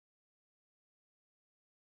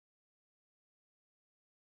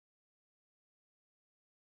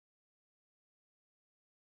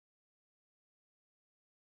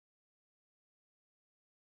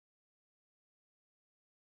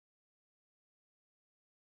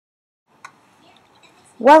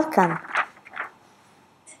Welcome.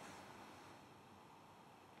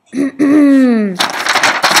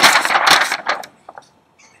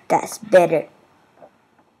 That's better.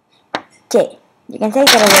 Okay, you can take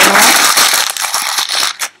it away now.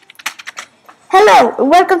 Hello,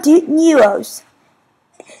 and welcome to News.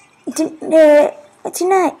 Tonight,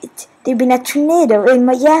 there's been a tornado in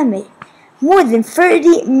Miami. More than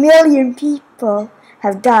 30 million people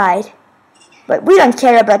have died. But we don't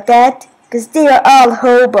care about that, because they are all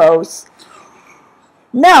hobos.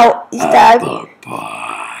 Now it's time...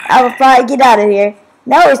 Apple pie, get out of here.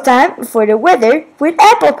 Now it's time for the weather with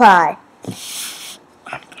apple pie.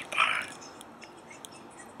 Apple pie.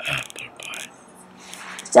 Apple pie.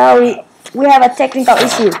 Sorry, we have a technical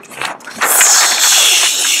issue.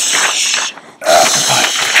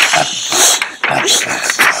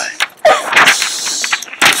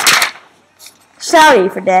 Sorry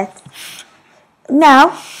for that.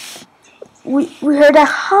 Now, we heard a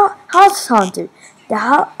house hunter. The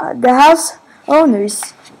house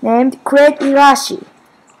owner's named Craig Irashi.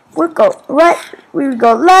 We'll go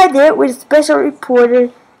live there with a special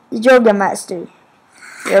reporter, the Yoga Master.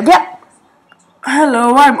 Yoga.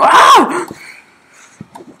 Hello, I'm...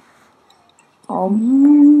 Oh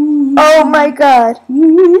my God!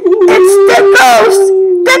 It's the ghost!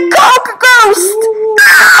 The Coke Ghost!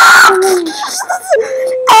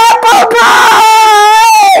 Apple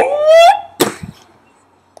pie!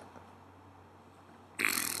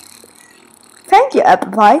 Thank you,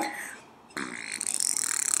 Apple pie.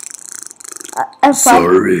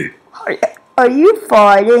 Sorry. Are you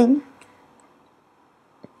farting?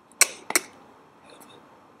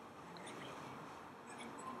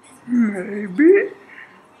 Maybe.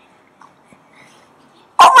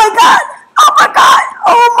 Oh my God! Oh my God!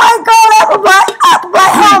 Oh my God! Apple pie! Apple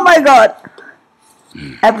pie! Oh my God!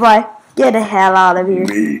 Apple pie, get the hell out of here!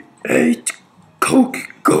 Me ate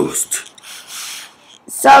Coke Ghost.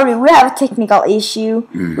 Sorry, we have a technical issue.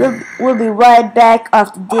 We'll be right back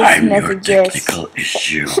after this I'm messages. your technical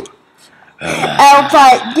issue. Apple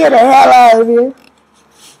pie, get the hell out of here!